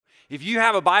If you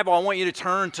have a Bible, I want you to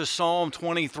turn to Psalm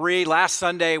 23. Last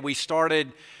Sunday, we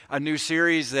started a new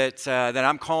series that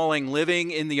I'm calling Living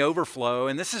in the Overflow.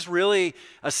 And this is really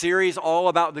a series all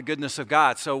about the goodness of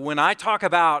God. So when I talk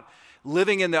about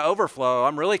living in the overflow,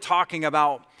 I'm really talking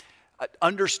about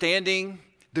understanding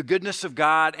the goodness of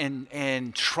God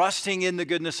and trusting in the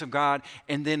goodness of God,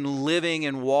 and then living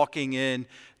and walking in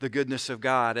the goodness of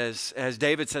God. As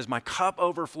David says, my cup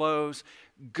overflows,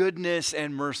 goodness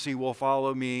and mercy will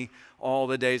follow me all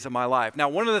the days of my life. Now,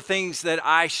 one of the things that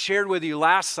I shared with you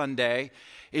last Sunday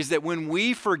is that when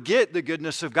we forget the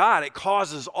goodness of God, it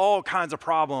causes all kinds of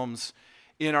problems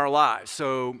in our lives.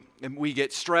 So we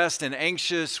get stressed and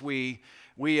anxious. We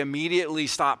immediately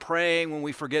stop praying when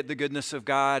we forget the goodness of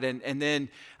God, and then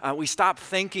we stop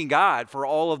thanking God for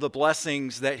all of the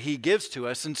blessings that He gives to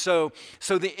us. And so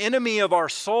the enemy of our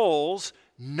souls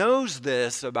knows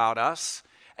this about us,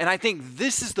 and I think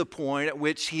this is the point at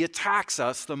which he attacks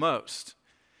us the most.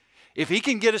 If he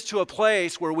can get us to a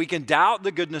place where we can doubt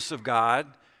the goodness of God,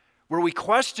 where we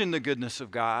question the goodness of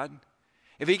God,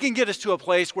 if he can get us to a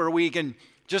place where we can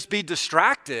just be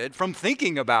distracted from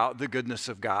thinking about the goodness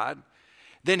of God,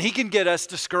 then he can get us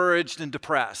discouraged and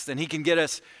depressed, and he can get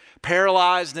us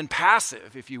paralyzed and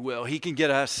passive, if you will. He can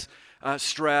get us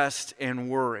stressed and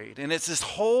worried. And it's this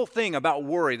whole thing about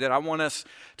worry that I want us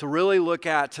to really look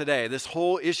at today, this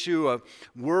whole issue of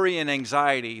worry and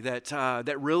anxiety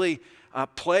that really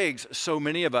plagues so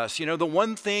many of us. You know, the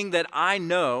one thing that I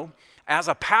know as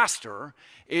a pastor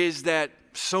is that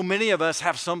so many of us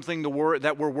have something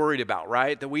that we're worried about,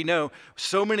 right? That we know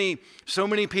so many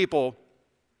people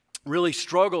really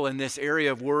struggle in this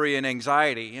area of worry and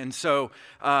anxiety. And so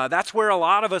that's where a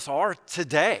lot of us are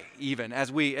today, even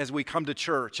as we come to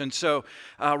church. And so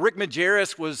Rick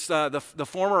Majerus was the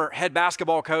former head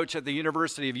basketball coach at the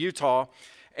University of Utah.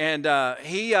 And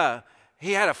he had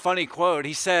a funny quote.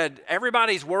 He said,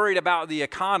 "Everybody's worried about the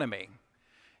economy."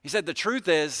 He said, "The truth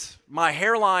is, my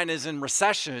hairline is in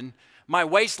recession, my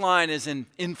waistline is in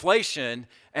inflation,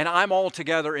 and I'm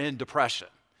altogether in depression."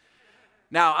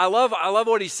 Now, I love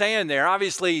what he's saying there.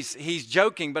 Obviously, he's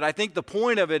joking, but I think the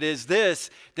point of it is this,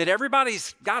 that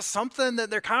everybody's got something that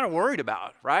they're kind of worried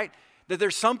about, right? That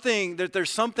there's something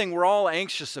we're all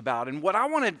anxious about. And what I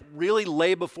want to really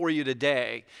lay before you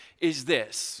today is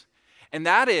this, and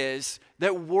that is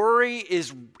that worry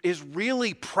is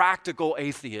really practical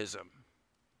atheism.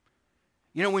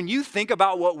 You know, when you think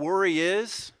about what worry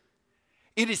is,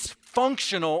 it is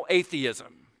functional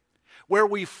atheism, where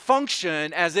we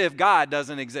function as if God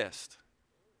doesn't exist.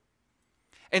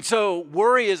 And so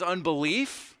worry is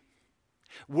unbelief.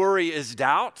 Worry is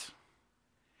doubt.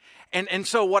 And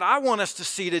so what I want us to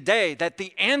see today, that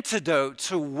the antidote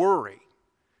to worry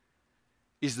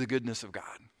is the goodness of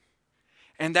God.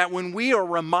 And that when we are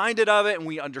reminded of it and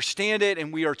we understand it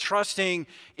and we are trusting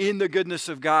in the goodness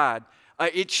of God,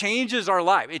 it changes our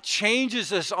life. It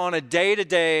changes us on a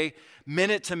day-to-day,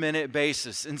 minute-to-minute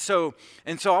basis. And so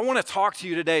I want to talk to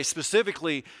you today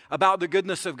specifically about the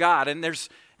goodness of God. And there's,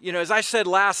 you know, as I said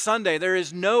last Sunday, there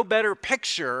is no better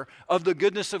picture of the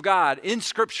goodness of God in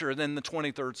Scripture than the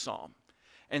 23rd Psalm.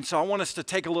 And so I want us to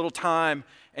take a little time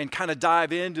and kind of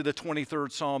dive into the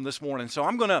 23rd Psalm this morning. So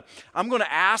I'm going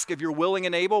to ask, if you're willing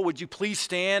and able, would you please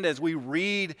stand as we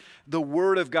read the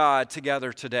Word of God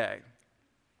together today?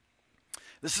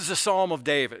 This is a Psalm of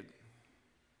David.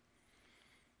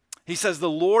 He says, "The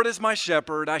Lord is my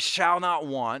shepherd, I shall not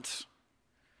want.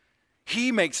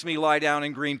 He makes me lie down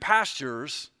in green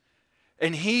pastures,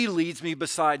 and He leads me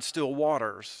beside still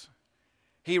waters.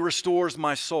 He restores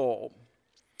my soul.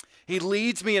 He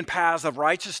leads me in paths of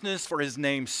righteousness for His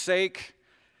name's sake.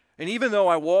 And even though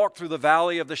I walk through the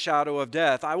valley of the shadow of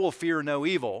death, I will fear no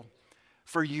evil,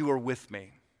 for You are with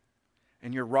me.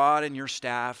 And Your rod and Your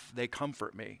staff, they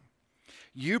comfort me.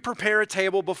 You prepare a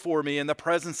table before me in the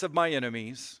presence of my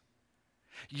enemies.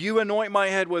 You anoint my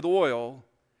head with oil,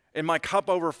 and my cup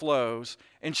overflows,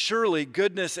 and surely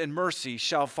goodness and mercy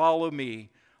shall follow me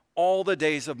all the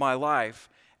days of my life,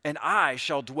 and I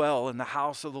shall dwell in the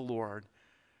house of the Lord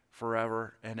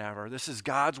forever and ever." This is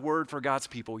God's word for God's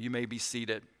people. You may be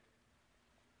seated.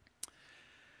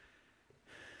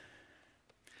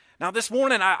 Now this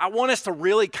morning, I want us to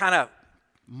really kind of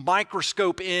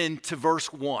microscope into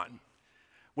verse 1,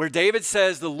 where David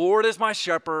says, "The Lord is my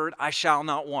shepherd, I shall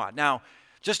not want." Now,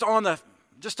 just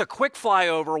a quick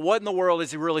flyover, what in the world is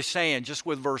he really saying just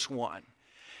with verse 1?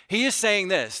 He is saying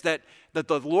this, that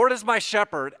the Lord is my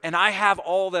shepherd and I have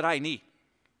all that I need.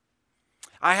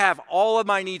 I have all of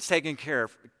my needs taken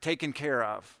care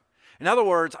of. In other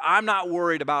words, I'm not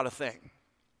worried about a thing.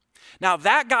 Now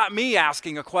that got me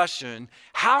asking a question: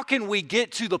 how can we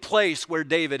get to the place where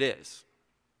David is?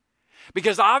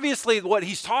 Because obviously what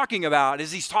he's talking about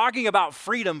is he's talking about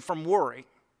freedom from worry.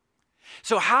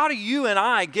 So how do you and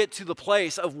I get to the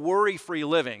place of worry-free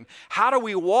living? How do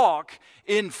we walk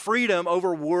in freedom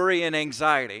over worry and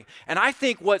anxiety? And I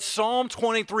think what Psalm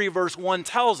 23 verse 1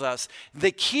 tells us,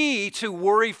 the key to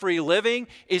worry-free living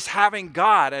is having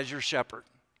God as your shepherd.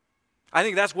 I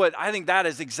think that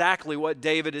is exactly what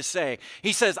David is saying.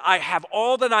 He says, I have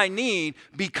all that I need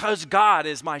because God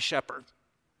is my shepherd.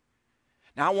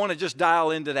 Now I want to just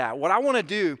dial into that. What I want to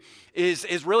do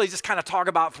is really just kind of talk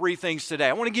about three things today.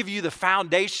 I want to give you the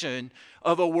foundation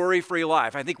of a worry-free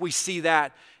life. I think we see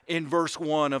that in verse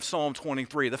 1 of Psalm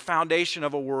 23, the foundation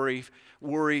of a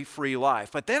worry-free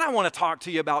life. But then I want to talk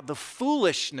to you about the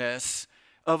foolishness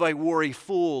of a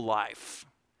worry-full life.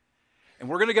 And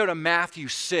we're going to go to Matthew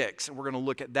 6, and we're going to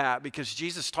look at that because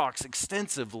Jesus talks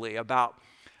extensively about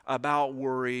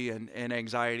worry and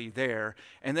anxiety there.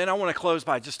 And then I want to close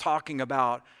by just talking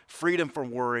about freedom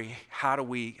from worry. How do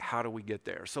we get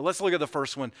there? So let's look at the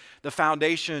first one, the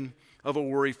foundation of a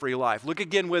worry-free life. Look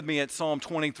again with me at Psalm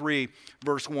 23,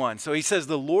 verse 1. So he says,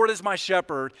 the Lord is my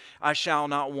shepherd, I shall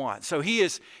not want. So he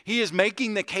is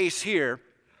making the case here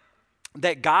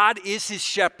that God is his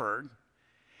shepherd.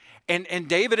 And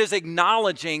David is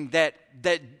acknowledging that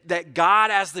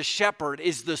God as the shepherd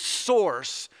is the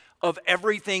source of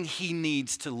everything he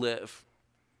needs to live.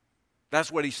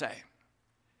 That's what he's saying.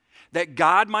 That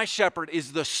God, my shepherd,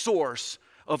 is the source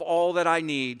of all that I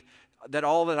need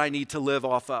to live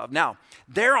off of. Now,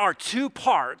 there are two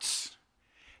parts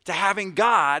to having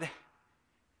God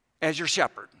as your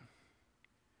shepherd.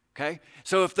 Okay?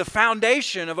 So if the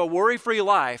foundation of a worry-free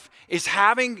life is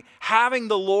having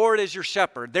the Lord as your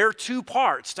shepherd, there are two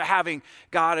parts to having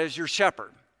God as your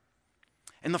shepherd.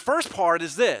 And the first part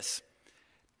is this.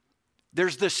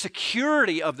 There's the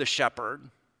security of the shepherd,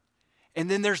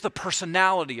 and then there's the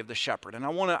personality of the shepherd. And I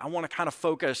want to kind of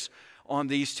focus on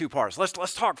these two parts.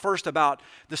 Let's talk first about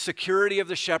the security of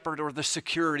the shepherd, or the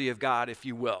security of God, if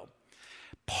you will.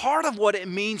 Part of what it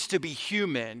means to be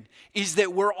human is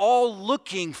that we're all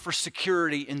looking for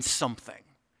security in something.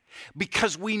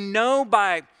 Because we know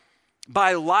by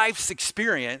life's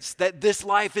experience that this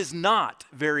life is not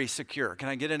very secure. Can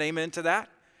I get an amen to that?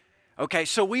 Okay,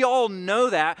 so we all know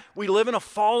that. We live in a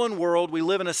fallen world. We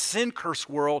live in a sin-cursed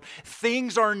world.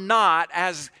 Things are not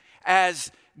as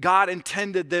God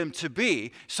intended them to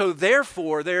be. So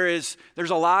therefore, there's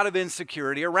a lot of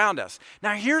insecurity around us.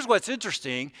 Now, here's what's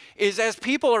interesting is as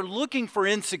people are looking for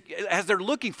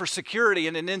security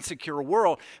in an insecure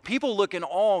world, people look in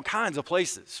all kinds of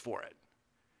places for it.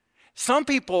 Some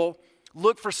people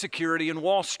look for security in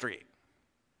Wall Street,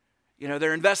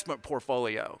 their investment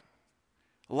portfolio.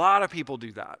 A lot of people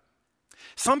do that.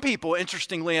 Some people,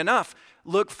 interestingly enough,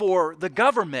 look for the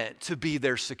government to be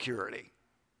their security.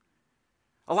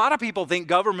 A lot of people think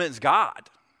government's God.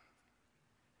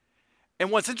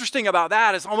 And what's interesting about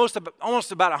that is almost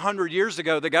about 100 years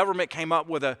ago, the government came up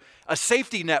with a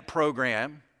safety net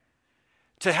program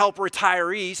to help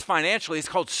retirees financially. It's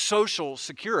called Social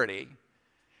Security.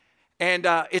 And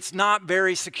it's not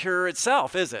very secure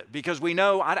itself, is it? Because we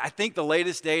know, I think the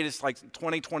latest date is like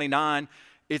 2029.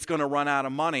 It's going to run out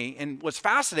of money. And what's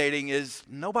fascinating is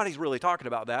nobody's really talking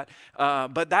about that.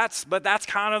 But that's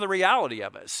kind of the reality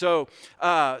of it. So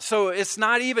it's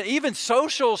not even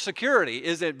Social Security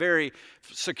isn't very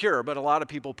secure, but a lot of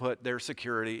people put their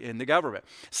security in the government.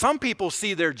 Some people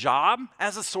see their job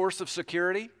as a source of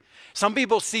security. Some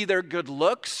people see their good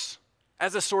looks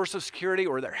as a source of security,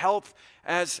 or their health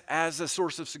as a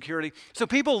source of security. So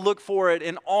people look for it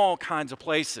in all kinds of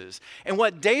places. And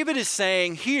what David is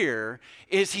saying here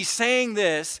is he's saying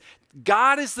this: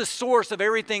 God is the source of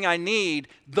everything I need.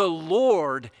 The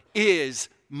Lord is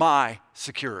my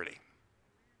security.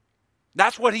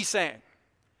 That's what he's saying.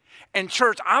 And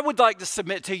church, I would like to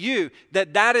submit to you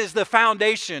that is the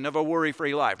foundation of a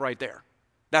worry-free life right there.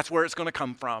 That's where it's going to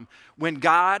come from. When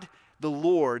God, the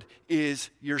Lord,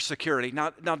 is your security. Now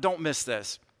don't miss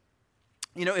this.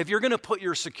 If you're going to put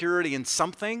your security in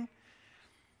something,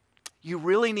 you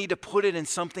really need to put it in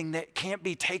something that can't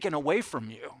be taken away from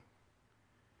you.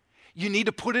 You need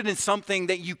to put it in something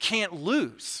that you can't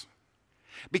lose.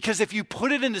 Because if you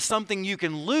put it into something you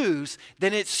can lose,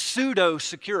 then it's pseudo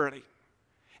security.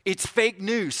 It's fake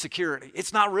news security.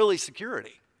 It's not really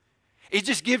security. It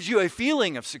just gives you a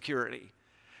feeling of security,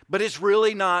 but it's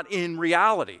really not in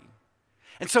reality.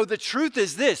 And so the truth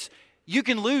is this: you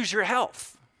can lose your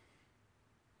health.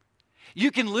 You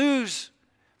can lose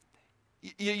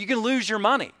your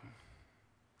money.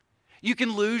 You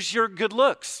can lose your good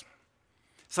looks.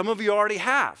 Some of you already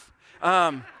have.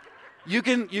 You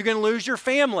can lose your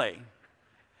family.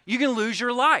 You can lose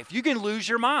your life. You can lose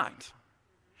your mind.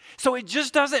 So it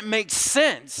just doesn't make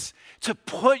sense to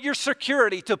put your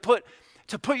security,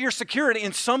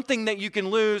 in something that you can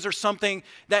lose or something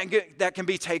that can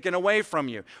be taken away from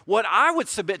you. What I would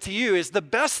submit to you is the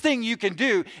best thing you can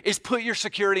do is put your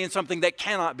security in something that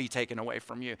cannot be taken away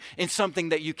from you, in something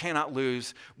that you cannot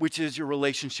lose, which is your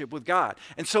relationship with God.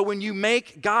 And so when you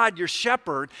make God your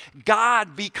shepherd,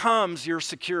 God becomes your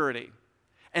security.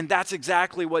 And that's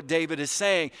exactly what David is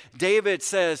saying. David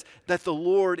says that the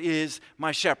Lord is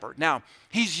my shepherd. Now,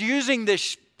 he's using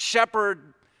this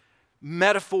shepherd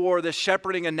metaphor, this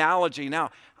shepherding analogy.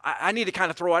 Now, I need to kind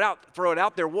of throw it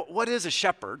out there. What is a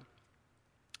shepherd?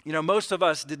 You know, most of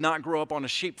us did not grow up on a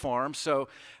sheep farm, so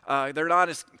they're not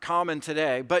as common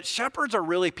today. But shepherds are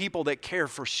really people that care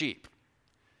for sheep.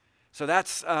 So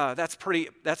that's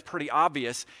pretty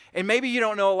obvious. And maybe you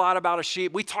don't know a lot about a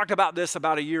sheep. We talked about this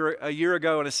about a year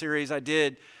ago in a series I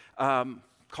did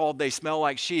called "They Smell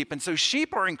Like Sheep." And so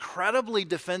sheep are incredibly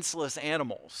defenseless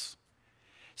animals.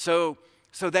 So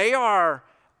they are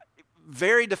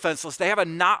very defenseless. They have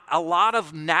a lot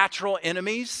of natural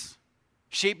enemies.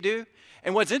 Sheep do.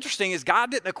 And what's interesting is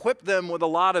God didn't equip them with a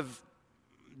lot of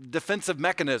defensive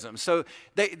mechanisms. So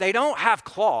they don't have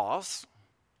claws.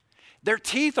 Their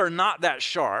teeth are not that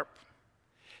sharp.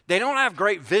 They don't have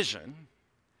great vision.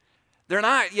 They're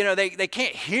not, they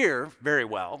can't hear very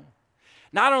well.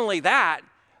 Not only that,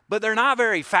 but they're not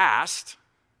very fast.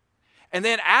 And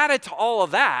then added to all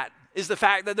of that is the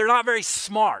fact that they're not very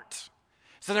smart.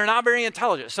 So they're not very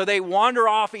intelligent. So they wander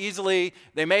off easily.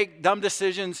 They make dumb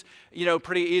decisions,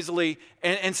 pretty easily.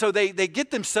 And so they get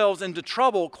themselves into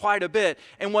trouble quite a bit.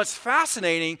 And what's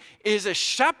fascinating is a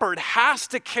shepherd has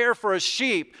to care for a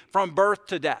sheep from birth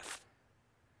to death.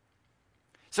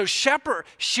 So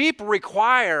sheep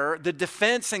require the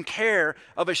defense and care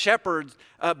of a shepherd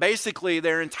basically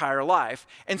their entire life.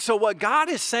 And so what God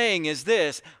is saying is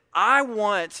this: I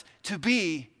want to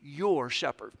be your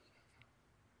shepherd.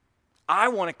 I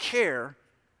want to care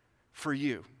for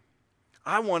you.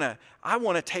 I want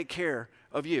to take care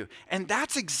of you. And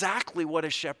that's exactly what a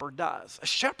shepherd does. A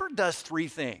shepherd does three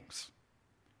things.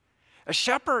 A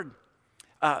shepherd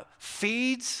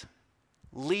feeds,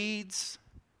 leads,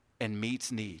 and meets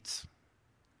needs.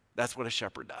 That's what a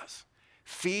shepherd does.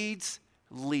 Feeds,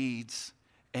 leads,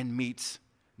 and meets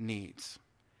needs.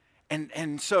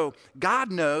 And so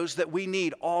God knows that we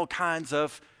need all kinds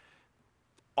of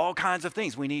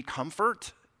things. We need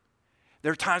comfort.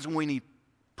 There are times when we need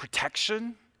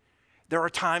protection. There are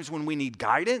times when we need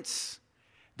guidance.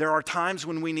 There are times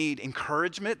when we need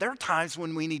encouragement. There are times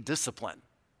when we need discipline.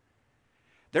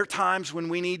 There are times when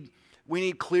we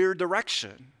need clear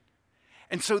direction.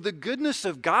 And so the goodness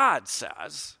of God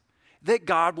says that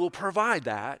God will provide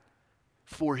that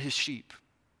for his sheep.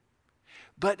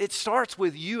 But it starts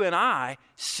with you and I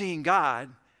seeing God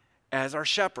as our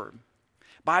shepherd.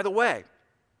 By the way,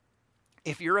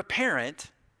 if you're a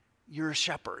parent, you're a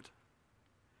shepherd.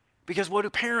 Because what do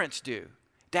parents do?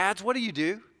 Dads, what do you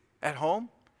do at home?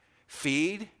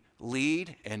 Feed,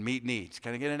 lead, and meet needs.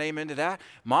 Can I get an amen to that?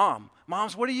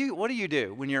 Moms, what do you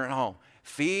do when you're at home?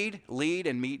 Feed, lead,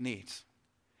 and meet needs.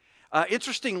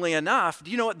 Interestingly enough, do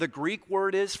you know what the Greek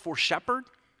word is for shepherd?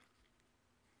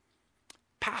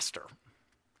 Pastor.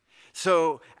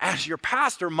 So as your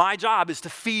pastor, my job is to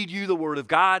feed you the word of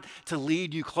God, to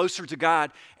lead you closer to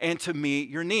God, and to meet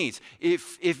your needs.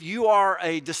 If you are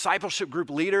a discipleship group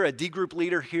leader, a D group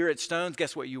leader here at Stones,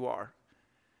 guess what you are?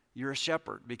 You're a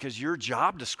shepherd, because your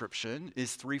job description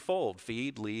is threefold: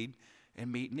 feed, lead, and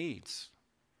meet needs.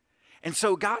 And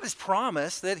so God has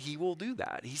promised that he will do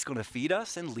that. He's going to feed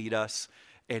us and lead us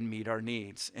and meet our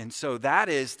needs. And so that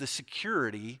is the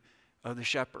security of the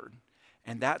shepherd.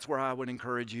 And that's where I would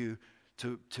encourage you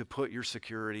to put your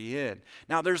security in.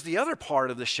 Now, there's the other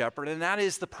part of the shepherd, and that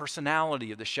is the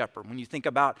personality of the shepherd. When you think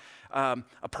about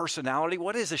a personality,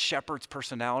 what is a shepherd's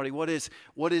personality? What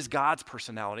is God's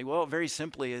personality? Well, very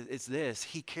simply, it's this: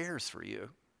 he cares for you.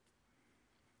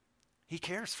 He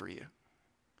cares for you.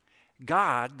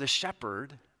 God, the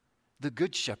shepherd, the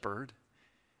good shepherd,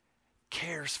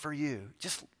 cares for you.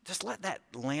 Just let that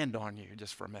land on you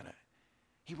just for a minute.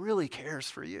 He really cares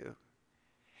for you.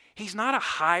 He's not a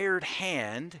hired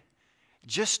hand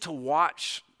just to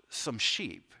watch some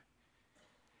sheep,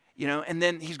 and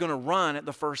then he's going to run at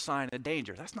the first sign of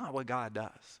danger. That's not what God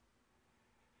does.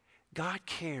 God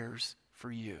cares for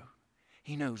you.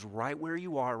 He knows right where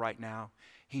you are right now.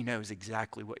 He knows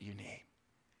exactly what you need.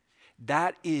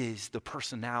 That is the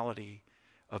personality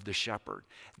of the shepherd.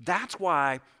 That's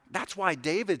why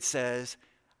David says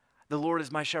The Lord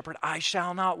is my shepherd. I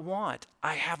shall not want.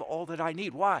 I have all that I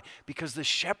need. Why? Because the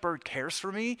shepherd cares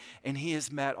for me and he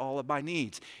has met all of my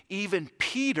needs. Even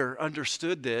Peter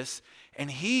understood this,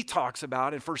 and he talks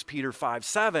about in 1 Peter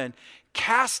 5:7,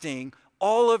 casting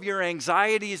all of your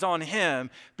anxieties on him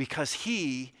because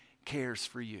he cares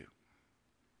for you.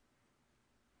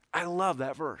 I love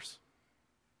that verse.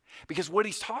 Because what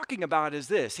he's talking about is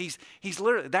this. He's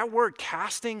literally, that word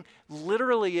casting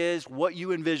literally is what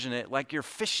you envision it, like you're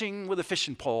fishing with a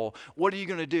fishing pole. What are you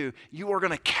going to do? You are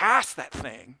going to cast that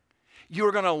thing. You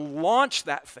are going to launch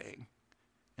that thing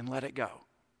and let it go.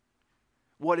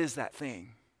 What is that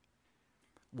thing?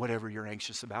 Whatever you're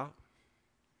anxious about,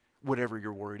 whatever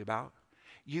you're worried about,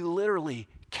 you literally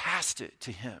cast it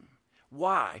to him.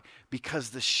 Why? Because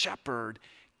the shepherd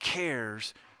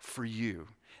cares for you.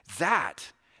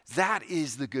 That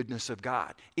is the goodness of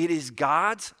God. It is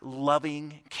God's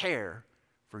loving care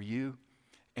for you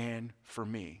and for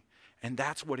me. And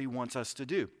that's what he wants us to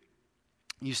do.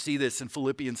 You see this in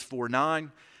Philippians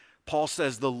 4:9. Paul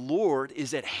says, the Lord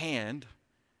is at hand.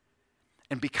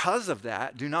 And because of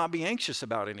that, do not be anxious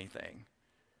about anything.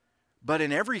 But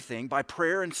in everything, by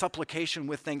prayer and supplication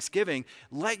with thanksgiving,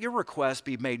 let your requests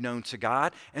be made known to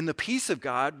God. And the peace of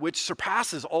God, which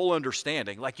surpasses all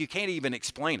understanding, like you can't even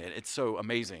explain it, it's so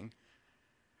amazing,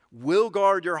 will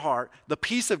guard your heart. The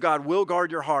peace of God will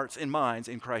guard your hearts and minds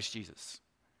in Christ Jesus.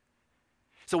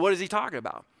 So what is he talking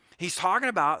about? He's talking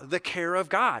about the care of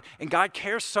God. And God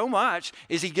cares so much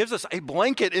is he gives us a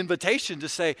blanket invitation to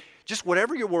say, just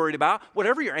whatever you're worried about,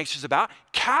 whatever you're anxious about,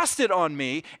 cast it on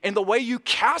me. And the way you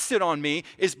cast it on me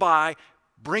is by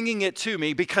bringing it to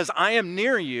me because I am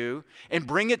near you, and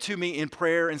bring it to me in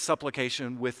prayer and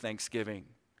supplication with thanksgiving.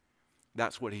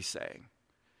 That's what he's saying.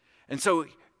 And so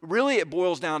really it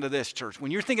boils down to this, church.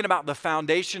 When you're thinking about the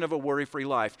foundation of a worry-free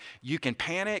life, you can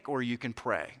panic or you can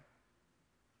pray.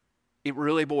 It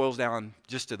really boils down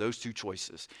just to those two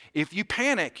choices. If you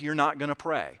panic, you're not going to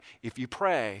pray. If you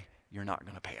pray, you're not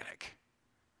going to panic.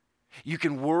 You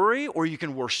can worry or you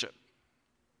can worship.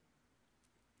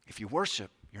 If you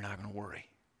worship, you're not going to worry.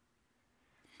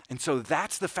 And so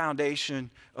that's the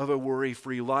foundation of a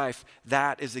worry-free life.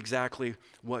 That is exactly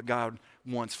what God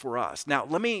wants for us. Now,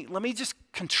 let me just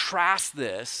contrast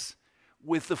this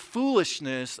with the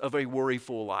foolishness of a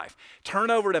worry-full life. Turn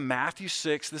over to Matthew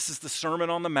 6. This is the Sermon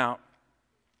on the Mount,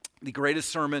 the greatest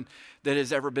sermon that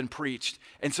has ever been preached.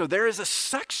 And so there is a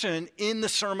section in the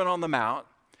Sermon on the Mount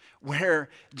where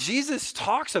Jesus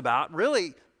talks about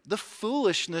really the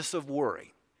foolishness of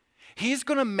worry. He's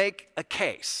going to make a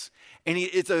case, and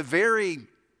it's a very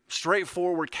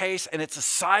straightforward case, and it's a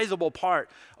sizable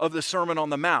part of the Sermon on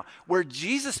the Mount, where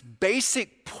Jesus'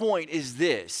 basic point is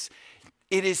this: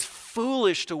 it is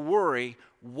foolish to worry.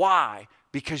 Why?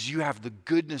 Because you have the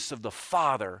goodness of the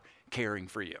Father caring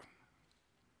for you.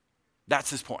 That's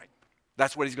his point.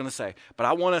 That's what he's going to say. But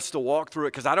I want us to walk through it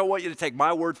because I don't want you to take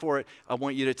my word for it. I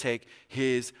want you to take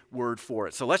his word for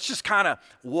it. So let's just kind of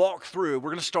walk through. We're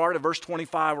going to start at verse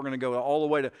 25. We're going to go all the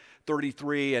way to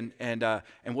 33, and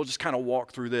we'll just kind of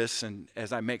walk through this and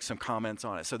as I make some comments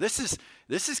on it. So this is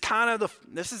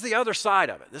the other side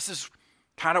of it. This is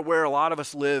kind of where a lot of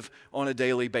us live on a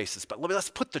daily basis. But let's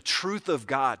put the truth of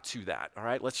God to that, all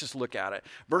right? Let's just look at it.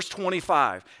 Verse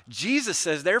 25, Jesus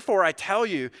says, therefore I tell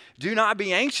you, do not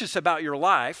be anxious about your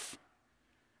life,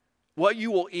 what you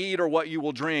will eat or what you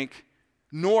will drink,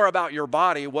 nor about your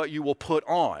body, what you will put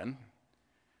on.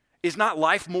 Is not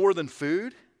life more than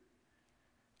food,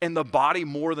 and the body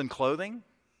more than clothing?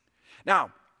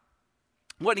 Now,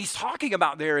 what he's talking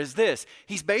about there is this.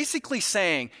 He's basically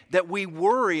saying that we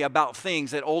worry about things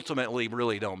that ultimately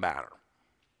really don't matter.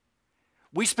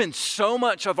 We spend so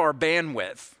much of our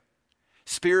bandwidth,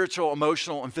 spiritual,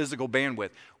 emotional, and physical bandwidth,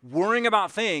 worrying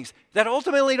about things that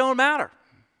ultimately don't matter.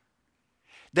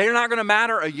 They're not going to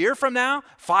matter a year from now,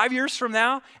 5 years from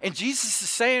now. And Jesus is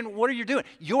saying, what are you doing?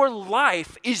 Your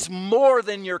life is more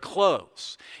than your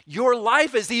clothes. Your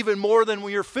life is even more than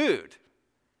your food.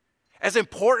 As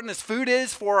important as food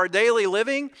is for our daily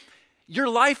living, your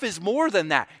life is more than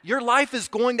that. Your life is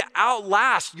going to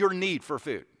outlast your need for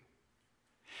food.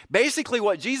 Basically,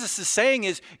 what Jesus is saying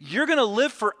is you're going to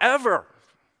live forever.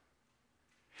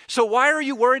 So why are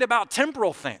you worried about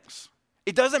temporal things?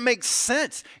 It doesn't make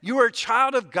sense. You are a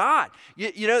child of God.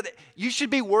 You should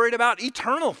be worried about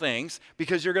eternal things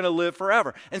because you're going to live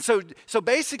forever. And so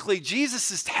basically,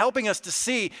 Jesus is helping us to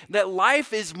see that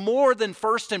life is more than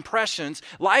first impressions.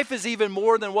 Life is even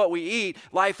more than what we eat.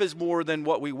 Life is more than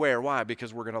what we wear. Why?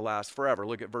 Because we're going to last forever.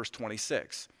 Look at verse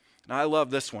 26. Now, I love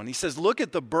this one. He says, look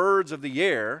at the birds of the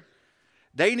air.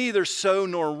 They neither sow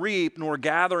nor reap nor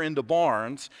gather into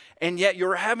barns, and yet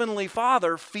your heavenly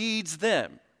Father feeds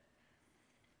them.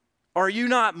 Are you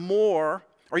not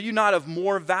of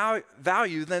more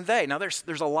value than they? Now there's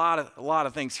a lot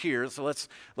of things here, so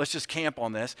let's just camp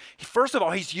on this. First of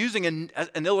all, he's using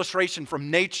an illustration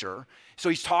from nature. So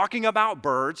he's talking about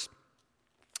birds,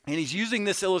 and he's using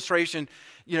this illustration,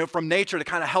 from nature to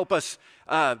kind of help us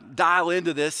dial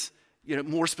into this,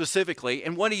 more specifically.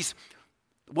 And what he's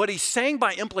saying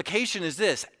by implication is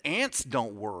this: ants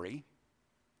don't worry,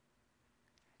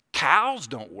 cows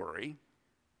don't worry,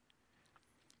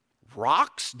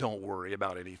 rocks don't worry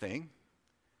about anything,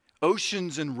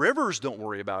 oceans and rivers don't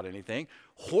worry about anything,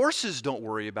 horses don't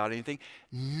worry about anything.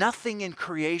 Nothing in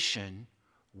creation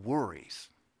worries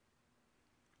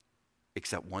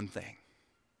except one thing: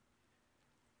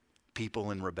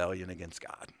 people in rebellion against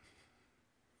God.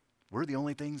 We're the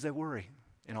only things that worry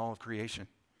in all of creation.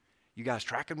 You guys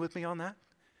tracking with me on that?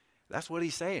 That's what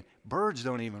he's saying. Birds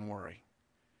don't even worry.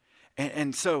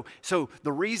 And so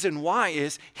the reason why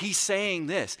is he's saying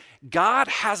this: God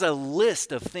has a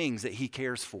list of things that he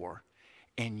cares for,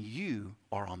 and you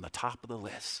are on the top of the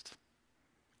list.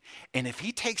 And if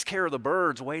he takes care of the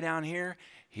birds way down here,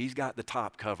 he's got the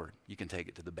top covered. You can take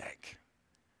it to the bank.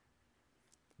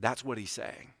 That's what he's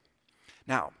saying.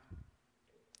 Now,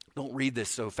 don't read this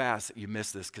so fast that you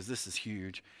miss this, because this is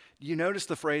huge. Do you notice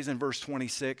the phrase in verse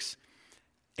 26,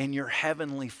 and your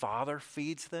heavenly Father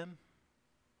feeds them?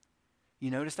 You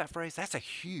notice that phrase? That's a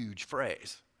huge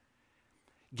phrase.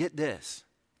 Get this.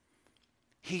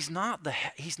 He's not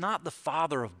the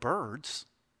father of birds.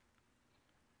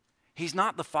 He's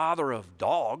not the father of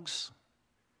dogs.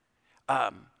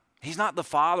 He's not the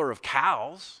father of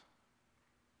cows.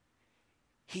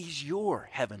 He's your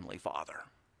heavenly Father,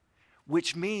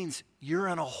 which means you're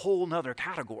in a whole nother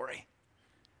category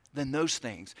than those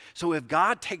things. So if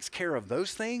God takes care of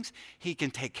those things, he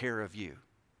can take care of you.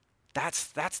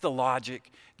 That's the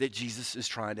logic that Jesus is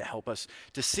trying to help us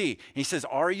to see. He says,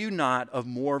 are you not of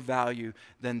more value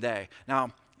than they?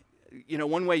 Now,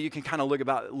 one way you can kind of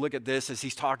look at this is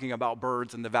he's talking about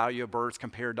birds and the value of birds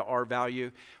compared to our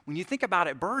value. When you think about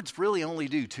it, birds really only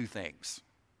do two things.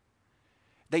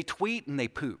 They tweet and they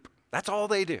poop. That's all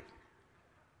they do.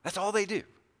 That's all they do.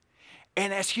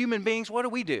 And as human beings, what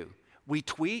do? We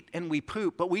tweet and we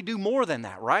poop, but we do more than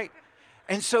that, right?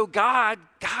 And so God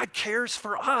cares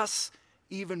for us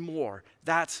even more.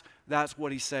 That's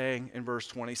what he's saying in verse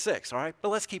 26, all right? But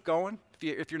let's keep going.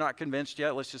 If you're not convinced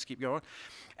yet, let's just keep going.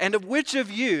 And of which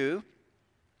of you,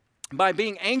 by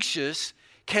being anxious,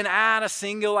 can add a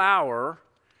single hour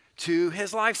to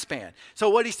his lifespan? So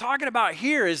what he's talking about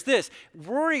here is this: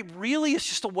 worry really is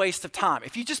just a waste of time.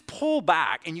 If you just pull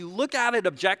back and you look at it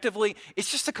objectively, it's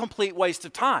just a complete waste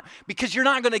of time, because you're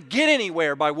not going to get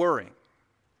anywhere by worrying.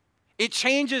 It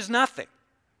changes nothing.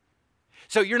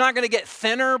 So you're not going to get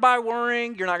thinner by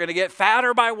worrying. You're not going to get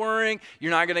fatter by worrying.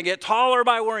 You're not going to get taller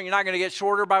by worrying. You're not going to get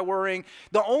shorter by worrying.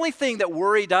 The only thing that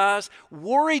worry does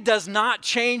not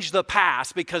change the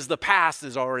past, because the past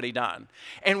is already done.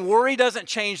 And worry doesn't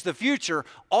change the future.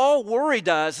 All worry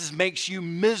does is makes you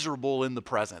miserable in the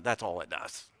present. That's all it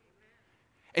does.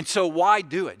 And so why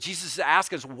do it? Jesus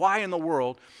asks us, why in the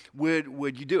world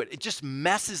would you do it? It just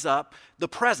messes up the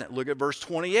present. Look at verse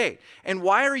 28. And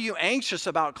why are you anxious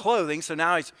about clothing? So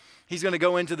now he's going to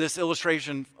go into this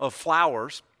illustration of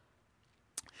flowers.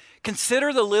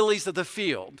 Consider the lilies of the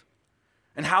field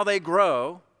and how they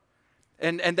grow,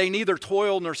 and they neither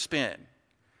toil nor spin.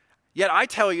 Yet I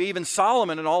tell you, even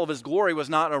Solomon in all of his glory was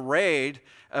not arrayed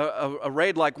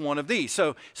like one of these.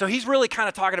 So he's really kind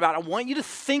of talking about, I want you to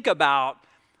think about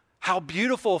how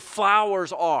beautiful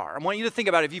flowers are. I want you to think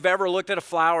about it. If you've ever looked at a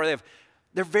flower,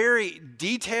 they're very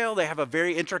detailed. They have a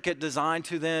very intricate design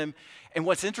to them. And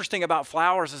what's interesting about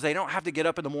flowers is they don't have to get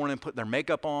up in the morning and put their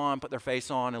makeup on, put their face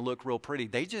on, and look real pretty.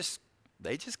 They just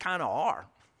kind of are.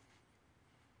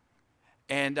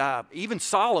 And even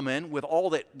Solomon, with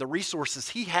all the resources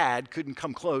he had, couldn't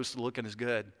come close to looking as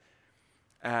good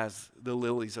as the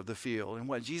lilies of the field. And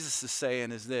what Jesus is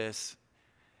saying is this: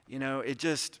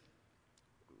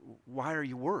 why are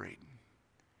you worried?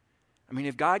 I mean,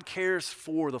 if God cares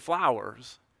for the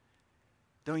flowers,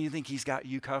 don't you think he's got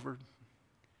you covered?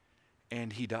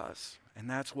 And he does. And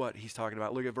that's what he's talking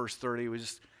about. Look at verse 30. We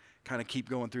just kind of keep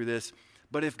going through this.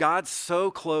 But if God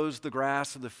so clothes the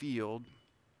grass of the field,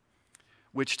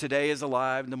 which today is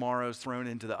alive and tomorrow is thrown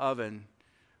into the oven,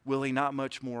 will he not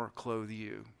much more clothe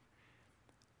you?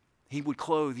 He would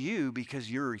clothe you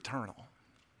because you're eternal.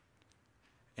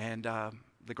 And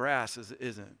the grass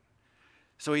isn't.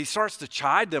 So he starts to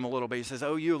chide them a little bit. He says,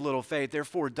 "Oh, you of little faith,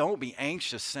 therefore don't be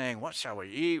anxious, saying, what shall we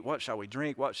eat? What shall we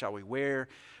drink? What shall we wear?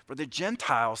 For the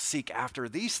Gentiles seek after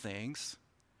these things.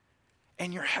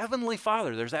 And your heavenly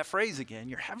Father," there's that phrase again,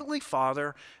 "your heavenly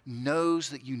Father knows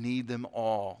that you need them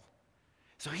all."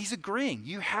 So he's agreeing.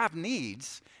 You have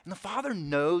needs, and the Father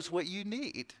knows what you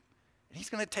need. And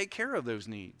he's going to take care of those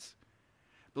needs.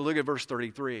 But look at verse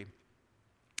 33.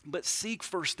 "But seek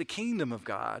first the kingdom of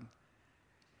God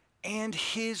and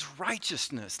his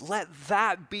righteousness." Let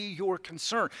that be your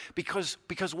concern. Because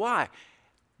why?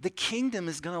 The kingdom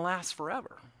is going to last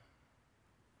forever.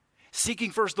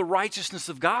 Seeking first the righteousness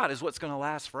of God is what's going to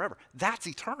last forever. That's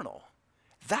eternal.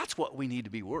 That's what we need to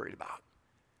be worried about.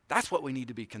 That's what we need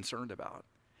to be concerned about.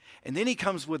 And then he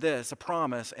comes with this, a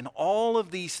promise, and all of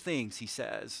these things, he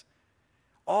says,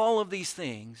 all of these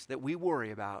things that we worry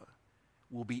about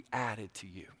will be added to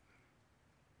you.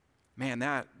 Man,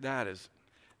 that is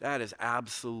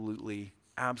absolutely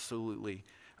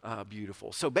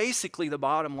beautiful. So basically, the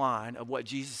bottom line of what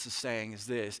Jesus is saying is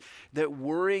this, that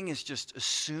worrying is just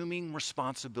assuming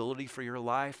responsibility for your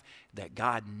life that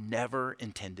God never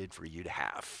intended for you to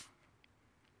have.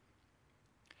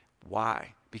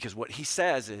 Why? Because what he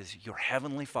says is, your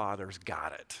heavenly Father's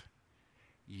got it.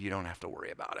 You don't have to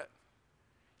worry about it.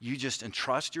 You just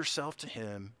entrust yourself to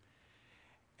him,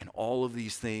 and all of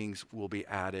these things will be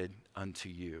added unto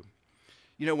you.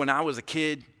 You know, when I was a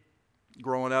kid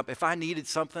growing up, if I needed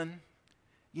something,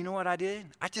 you know what I did?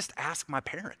 I just asked my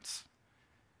parents.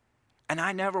 And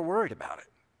I never worried about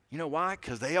it. You know why?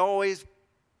 Because they always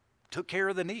took care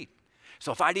of the need.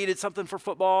 So if I needed something for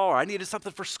football, or I needed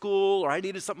something for school, or I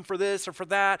needed something for this or for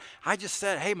that, I just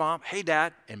said, "Hey, Mom, hey,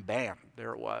 Dad," and bam,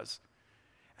 there it was.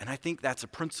 And I think that's a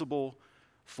principle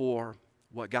for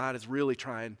what God is really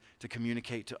trying to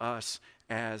communicate to us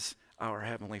as our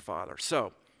Heavenly Father.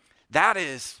 So that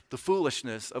is the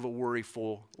foolishness of a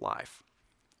worry-full life.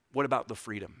 What about the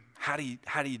freedom? How do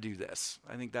you do this?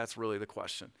 I think that's really the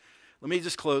question. Let me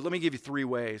just close. Let me give you 3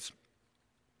 ways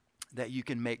that you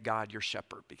can make God your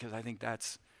shepherd, because I think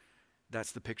that's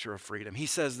the picture of freedom. He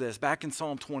says this, back in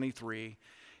Psalm 23,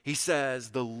 he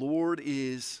says, the Lord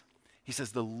is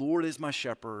my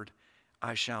shepherd,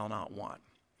 I shall not want.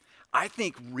 I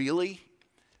think really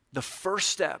the first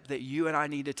step that you and I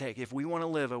need to take if we want to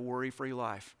live a worry-free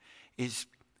life is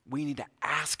we need to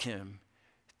ask him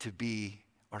to be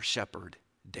our shepherd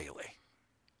daily.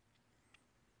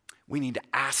 We need to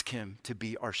ask him to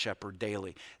be our shepherd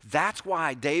daily. That's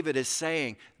why David is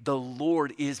saying, the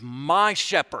Lord is my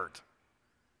shepherd.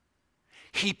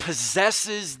 He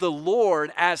possesses the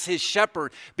Lord as his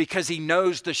shepherd because he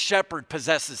knows the shepherd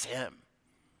possesses him.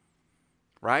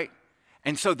 Right?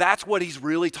 And so that's what he's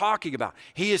really talking about.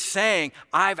 He is saying,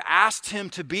 I've asked him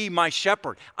to be my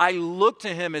shepherd. I look to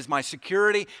him as my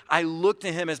security. I look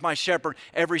to him as my shepherd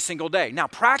every single day. Now,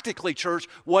 practically, church,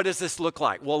 what does this look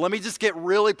like? Well, let me just get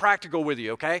really practical with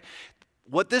you, okay?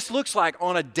 What this looks like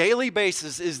on a daily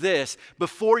basis is this.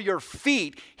 Before your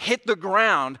feet hit the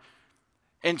ground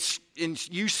and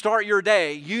you start your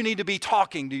day, you need to be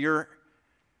talking to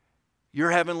your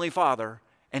heavenly Father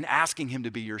and asking him to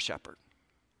be your shepherd.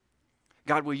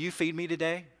 God, will you feed me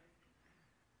today?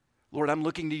 Lord, I'm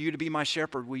looking to you to be my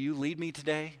shepherd. Will you lead me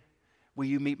today? Will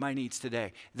you meet my needs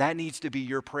today? That needs to be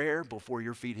your prayer before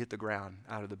your feet hit the ground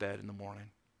out of the bed in the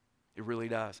morning. It really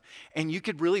does. And you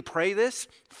could really pray this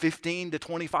 15 to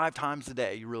 25 times a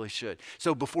day. You really should.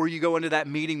 So before you go into that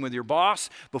meeting with your boss,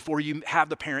 before you have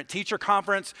the parent-teacher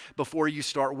conference, before you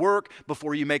start work,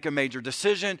 before you make a major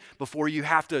decision, before you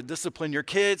have to discipline your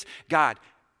kids, God,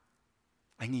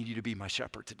 I need you to be my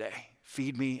shepherd today.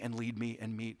 Feed me and lead me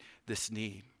and meet this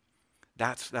need.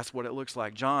 That's what it looks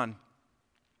like. John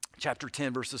chapter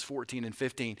 10, verses 14 and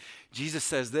 15. Jesus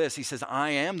says this. He says, I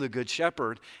am the good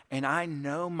shepherd, and I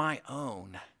know my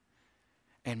own,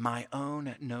 and my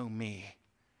own know me.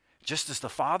 Just as the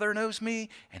Father knows me,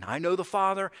 and I know the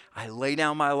Father, I lay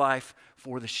down my life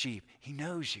for the sheep. He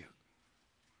knows you.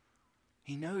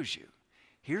 He knows you.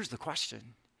 Here's the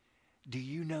question. Do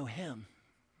you know him?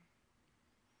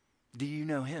 Do you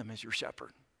know him as your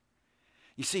shepherd?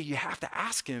 You see, you have to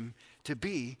ask him to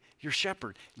be your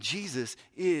shepherd. Jesus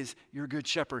is your good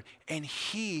shepherd, and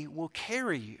he will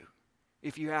carry you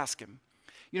if you ask him.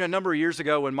 You know, a number of years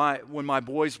ago when my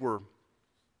boys were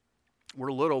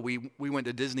little, we went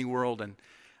to Disney World,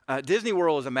 and Disney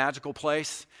World is a magical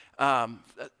place,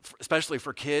 especially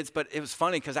for kids, but it was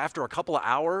funny because after a couple of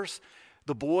hours,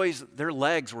 the boys, their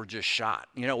legs were just shot,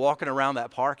 walking around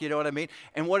that park, you know what I mean?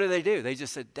 And what do? They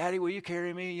just said, Daddy, will you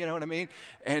carry me? You know what I mean?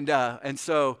 And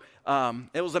so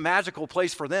it was a magical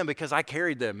place for them because I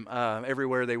carried them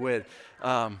everywhere they went.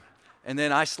 And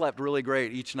then I slept really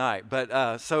great each night.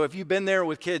 But so if you've been there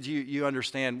with kids, you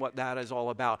understand what that is all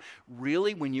about.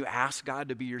 Really, when you ask God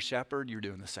to be your shepherd, you're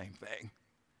doing the same thing.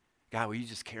 God, will you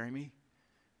just carry me?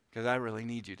 Because I really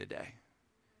need you today.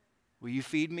 Will you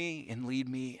feed me and lead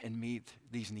me and meet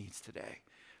these needs today?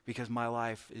 Because my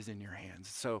life is in your hands.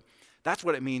 So that's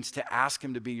what it means to ask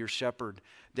him to be your shepherd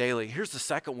daily. Here's the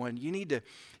second one. You need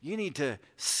to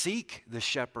seek the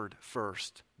shepherd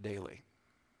first daily.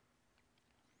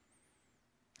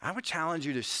 I would challenge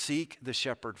you to seek the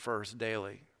shepherd first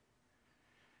daily.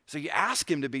 So you ask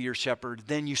him to be your shepherd,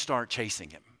 then you start chasing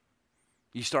him.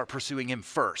 You start pursuing him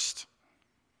first.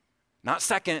 Not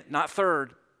second, not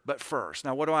third, but first.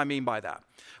 Now, what do I mean by that?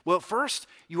 Well, first,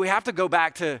 we have to go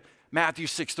back to Matthew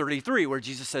 6:33, where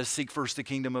Jesus says, seek first the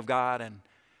kingdom of God and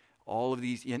all of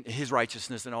these, his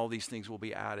righteousness, and all these things will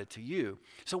be added to you.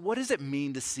 So what does it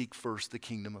mean to seek first the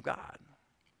kingdom of God?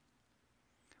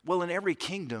 Well, in every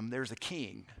kingdom, there's a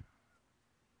king.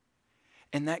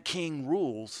 And that king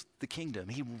rules the kingdom.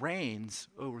 He reigns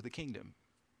over the kingdom.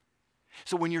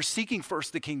 So when you're seeking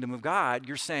first the kingdom of God,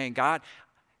 you're saying, God,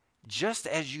 just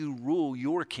as you rule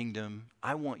your kingdom,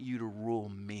 I want you to rule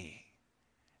me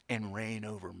and reign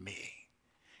over me.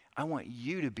 I want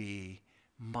you to be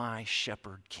my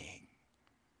shepherd king.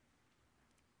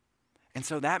 And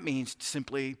so that means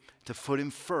simply to put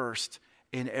him first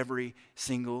in every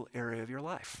single area of your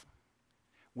life,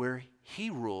 where he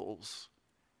rules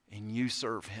and you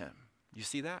serve him. You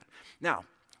see that? Now,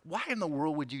 why in the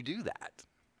world would you do that?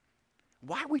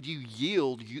 Why would you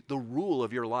yield the rule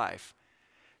of your life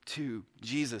to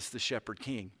Jesus, the shepherd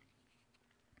king?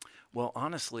 Well,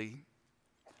 honestly,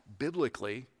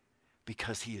 biblically,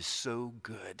 because he is so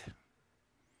good.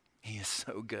 He is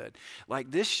so good.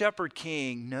 Like, this shepherd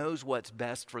king knows what's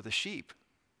best for the sheep.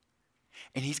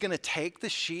 And he's going to take the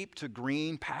sheep to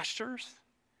green pastures.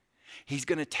 He's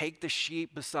going to take the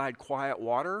sheep beside quiet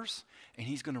waters, and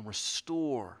he's going to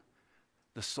restore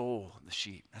the soul of the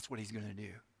sheep. That's what he's going to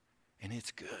do. And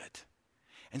it's good.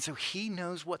 And so he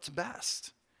knows what's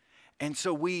best. And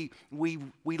so we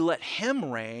let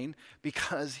him reign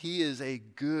because he is a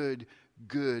good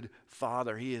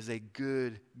father. He is a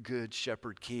good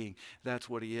shepherd king. That's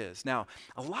what he is. Now,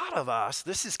 a lot of us,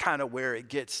 this is kind of where it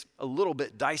gets a little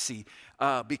bit dicey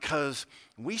because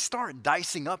we start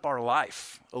dicing up our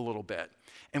life a little bit.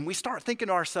 And we start thinking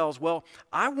to ourselves, well,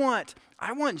 I want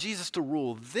Jesus to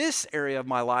rule this area of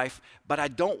my life, but I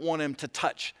don't want him to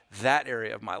touch that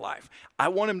area of my life. I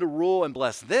want him to rule and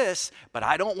bless this, but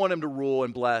I don't want him to rule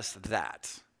and bless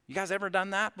that. You guys ever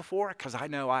done that before? Because I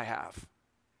know I have.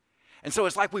 And so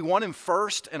it's like we want him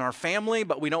first in our family,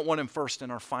 but we don't want him first in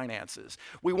our finances.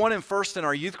 We want him first in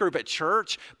our youth group at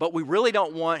church, but we really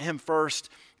don't want him first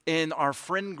in our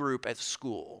friend group at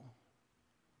school.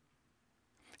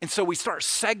 And so we start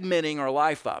segmenting our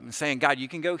life up and saying, God, you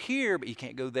can go here, but you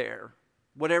can't go there.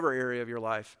 Whatever area of your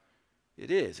life it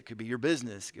is. It could be your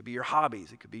business. It could be your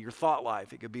hobbies. It could be your thought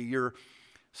life. It could be your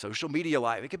social media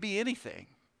life. It could be anything.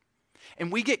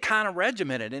 And we get kind of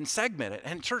regimented and segmented.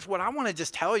 And church, what I want to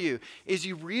just tell you is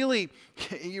you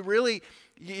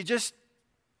just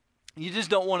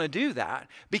don't want to do that,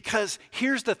 because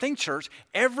here's the thing, church.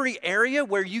 Every area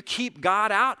where you keep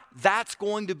God out, that's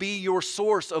going to be your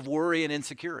source of worry and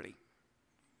insecurity.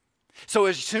 So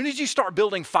as soon as you start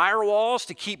building firewalls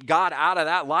to keep God out of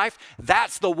that life,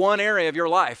 that's the one area of your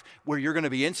life where you're going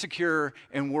to be insecure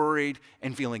and worried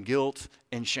and feeling guilt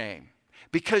and shame,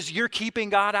 because you're keeping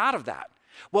God out of that.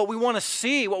 What we want to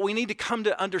see, what we need to come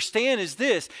to understand is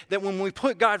this, that when we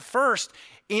put God first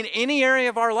in any area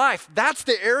of our life, that's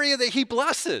the area that he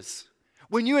blesses.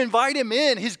 When you invite him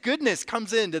in, his goodness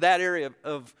comes into that area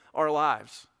of our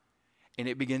lives, and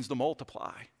it begins to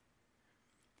multiply.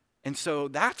 And so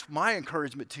that's my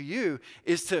encouragement to you,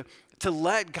 is to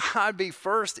let God be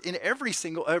first in every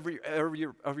single area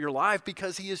of your life,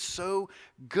 because he is so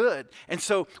good. And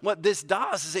so what this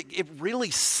does is it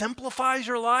really simplifies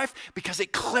your life, because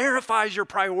it clarifies your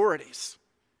priorities.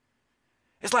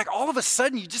 It's like all of a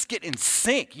sudden you just get in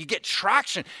sync, you get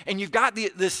traction, and you've got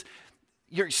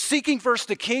you're seeking first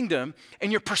the kingdom,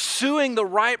 and you're pursuing the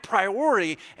right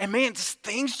priority, and man,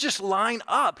 things just line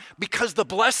up, because the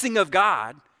blessing of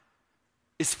God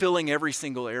is filling every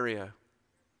single area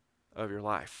of your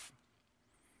life.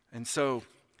 And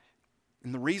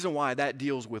the reason why that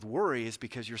deals with worry is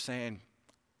because you're saying,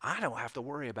 I don't have to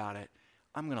worry about it.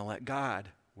 I'm going to let God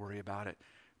worry about it.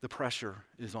 The pressure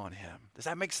is on him. Does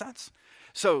that make sense?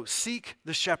 So seek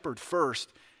the shepherd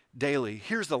first daily.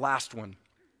 Here's the last one,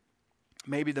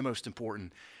 maybe the most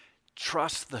important.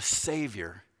 Trust the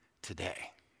Savior today.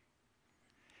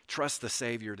 Trust the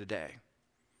Savior today.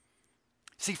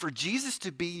 See, for Jesus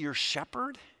to be your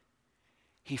shepherd,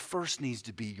 he first needs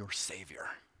to be your Savior.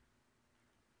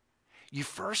 You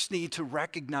first need to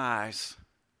recognize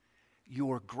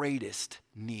your greatest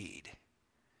need.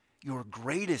 Your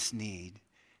greatest need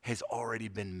has already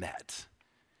been met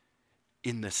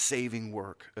in the saving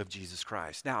work of Jesus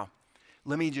Christ. Now,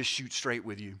 let me just shoot straight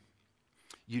with you.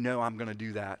 You know I'm going to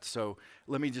do that, so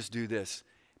let me just do this.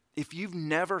 If you've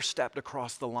never stepped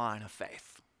across the line of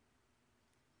faith,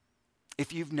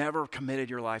 if you've never committed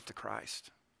your life to Christ,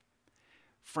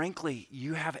 frankly,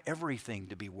 you have everything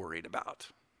to be worried about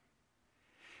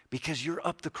because you're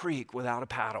up the creek without a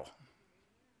paddle,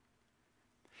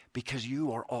 because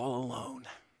you are all alone.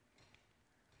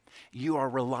 You are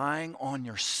relying on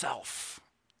yourself.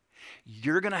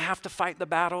 You're going to have to fight the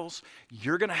battles.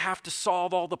 You're going to have to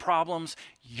solve all the problems.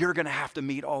 You're going to have to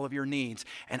meet all of your needs.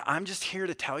 And I'm just here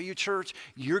to tell you, church,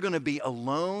 you're going to be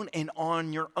alone and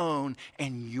on your own,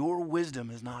 and your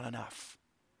wisdom is not enough.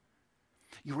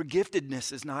 Your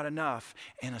giftedness is not enough,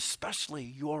 and especially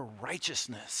your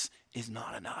righteousness is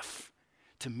not enough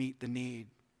to meet the need.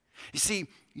 You see,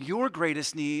 your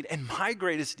greatest need and my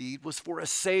greatest need was for a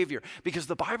Savior, because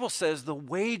the Bible says the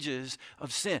wages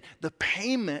of sin, the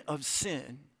payment of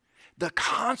sin, the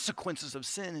consequences of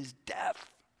sin is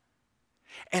death.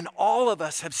 And all of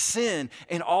us have sinned,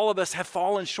 and all of us have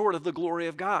fallen short of the glory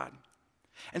of God.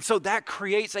 And so that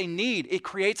creates a need. It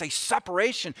creates a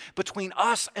separation between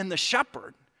us and the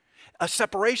shepherd. A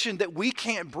separation that we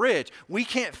can't bridge. We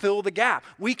can't fill the gap.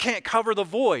 We can't cover the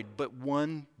void, but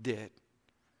one did.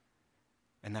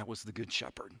 And that was the Good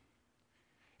Shepherd.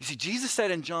 You see, Jesus said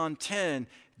in John 10,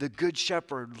 the Good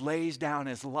Shepherd lays down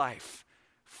his life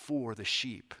for the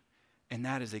sheep. And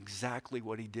that is exactly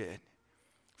what he did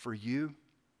for you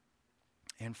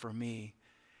and for me.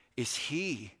 Is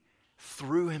he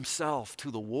threw himself to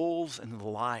the wolves and the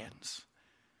lions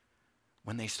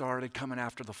when they started coming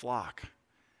after the flock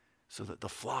so that the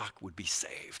flock would be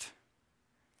saved.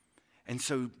 And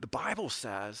so the Bible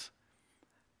says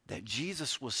that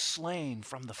Jesus was slain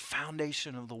from the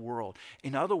foundation of the world.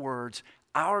 In other words,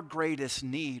 our greatest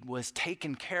need was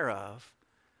taken care of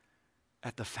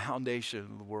at the foundation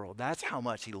of the world. That's how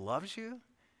much he loves you.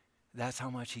 That's how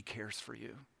much he cares for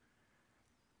you.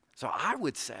 So I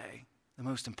would say the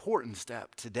most important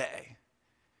step today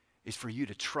is for you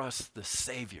to trust the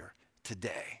Savior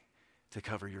today to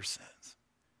cover your sins.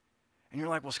 And you're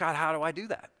like, well, Scott, how do I do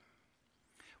that?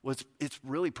 Well, it's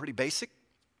really pretty basic.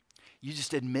 You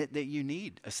just admit that you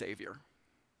need a Savior.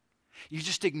 You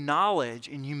just acknowledge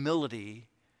in humility,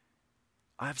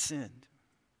 I've sinned.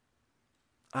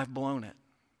 I've blown it.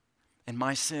 And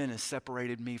my sin has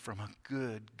separated me from a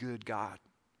good, good God.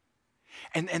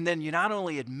 And then you not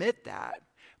only admit that,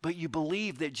 but you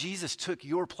believe that Jesus took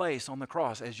your place on the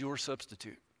cross as your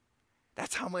substitute.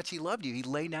 That's how much he loved you. He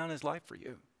laid down his life for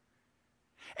you.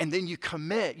 And then you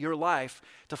commit your life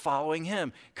to following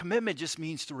him. Commitment just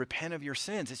means to repent of your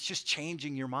sins. It's just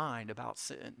changing your mind about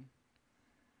sin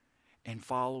and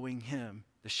following him,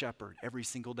 the shepherd, every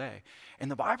single day. And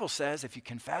the Bible says if you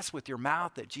confess with your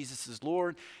mouth that Jesus is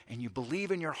Lord and you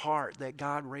believe in your heart that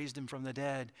God raised him from the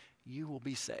dead, you will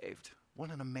be saved.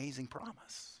 What an amazing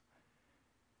promise.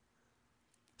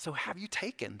 So have you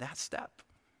taken that step?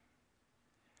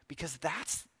 Because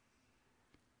that's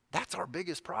our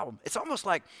biggest problem. It's almost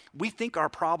like we think our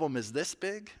problem is this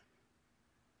big,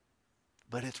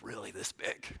 but it's really this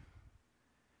big.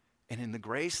 And in the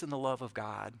grace and the love of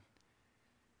God,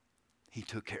 he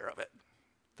took care of it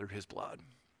through his blood.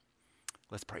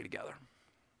 Let's pray together.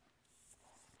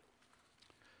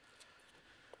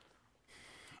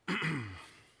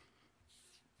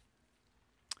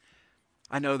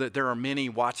 I know that there are many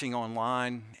watching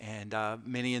online and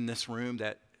many in this room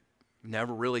that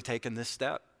never really taken this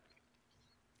step.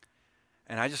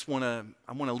 And I just want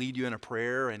to lead you in a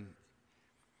prayer, and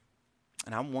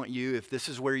I want you, if this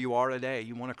is where you are today,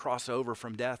 you want to cross over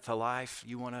from death to life,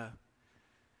 you want to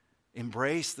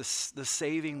embrace the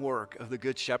saving work of the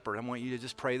Good Shepherd. I want you to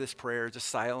just pray this prayer just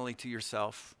silently to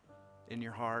yourself in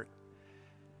your heart.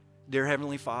 Dear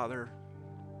Heavenly Father,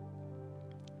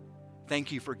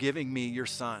 thank you for giving me your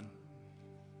Son.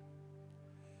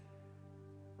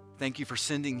 Thank you for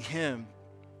sending him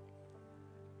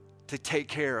to take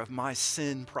care of my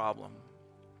sin problem.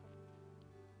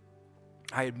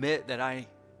 I admit that I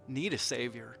need a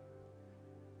Savior.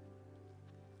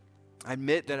 I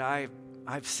admit that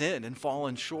I've sinned and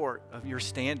fallen short of your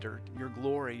standard, your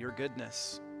glory, your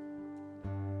goodness.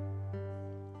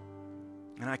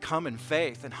 And I come in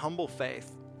faith and humble faith,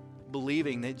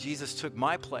 believing that Jesus took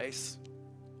my place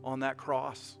on that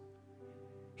cross.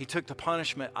 He took the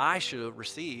punishment I should have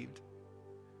received,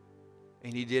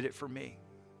 and he did it for me.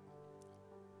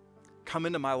 come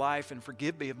into my life and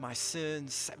forgive me of my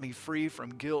sins. Set me free from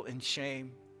guilt and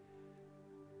shame.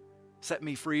 Set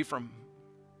me free from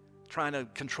trying to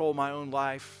control my own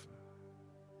life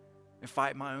and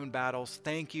fight my own battles.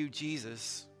 Thank you,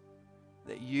 Jesus,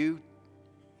 that you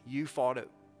fought it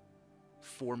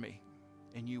for me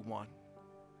and you won.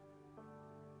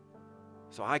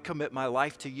 So I commit my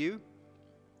life to you,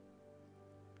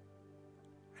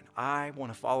 and I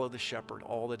want to follow the shepherd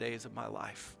all the days of my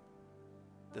life,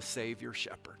 the Savior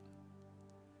shepherd.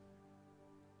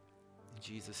 In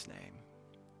Jesus' name.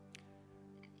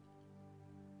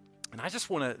 And I just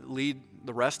want to lead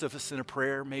the rest of us in a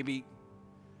prayer. Maybe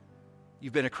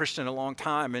you've been a Christian a long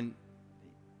time, and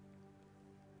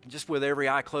just with every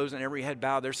eye closed and every head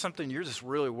bowed, there's something you're just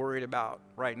really worried about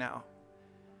right now.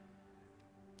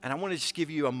 And I want to just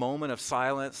give you a moment of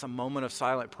silence, a moment of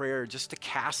silent prayer, just to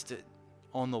cast it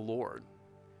on the Lord.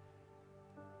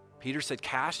 Peter said,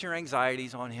 cast your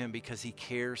anxieties on him because he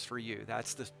cares for you.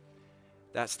 That's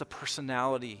the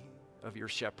personality of your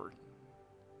shepherd.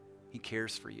 He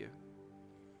cares for you.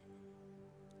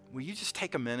 Will you just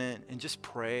take a minute and just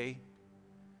pray,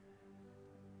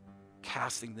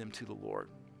 casting them to the Lord?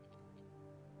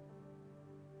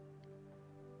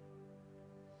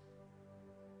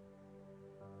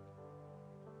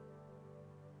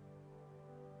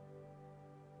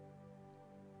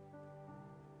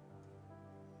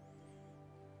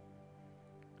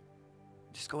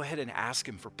 Just go ahead and ask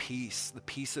him for peace, the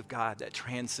peace of God that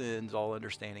transcends all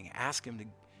understanding. Ask him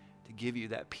to give you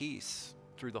that peace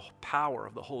through the power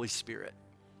of the Holy Spirit.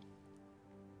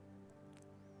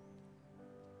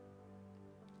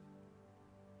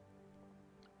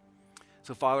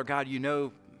 So, Father God, you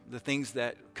know the things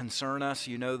that concern us.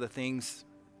 You know the things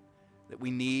that we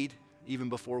need even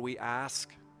before we ask.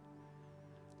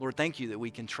 Lord, thank you that we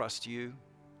can trust you.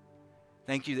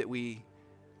 Thank you that we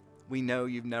know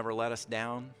you've never let us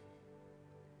down.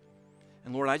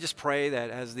 And Lord, I just pray that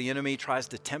as the enemy tries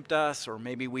to tempt us, or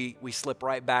maybe we slip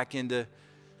right back into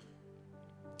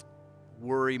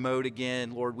worry mode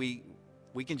again, Lord, we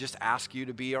can just ask you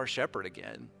to be our shepherd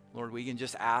again. Lord, we can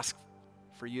just ask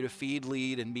for you to feed,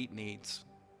 lead, and meet needs.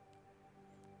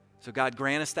 So God,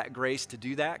 grant us that grace to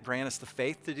do that. Grant us the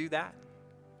faith to do that.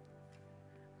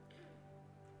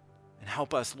 And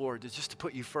help us, Lord, to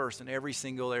put you first in every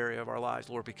single area of our lives,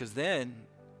 Lord, because then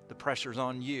the pressure's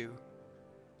on you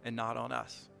and not on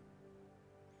us.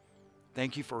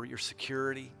 Thank you for your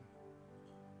security.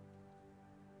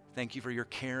 Thank you for your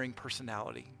caring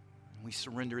personality. And we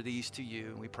surrender these to you.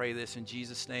 And we pray this in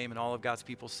Jesus' name, and all of God's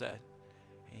people said,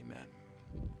 amen.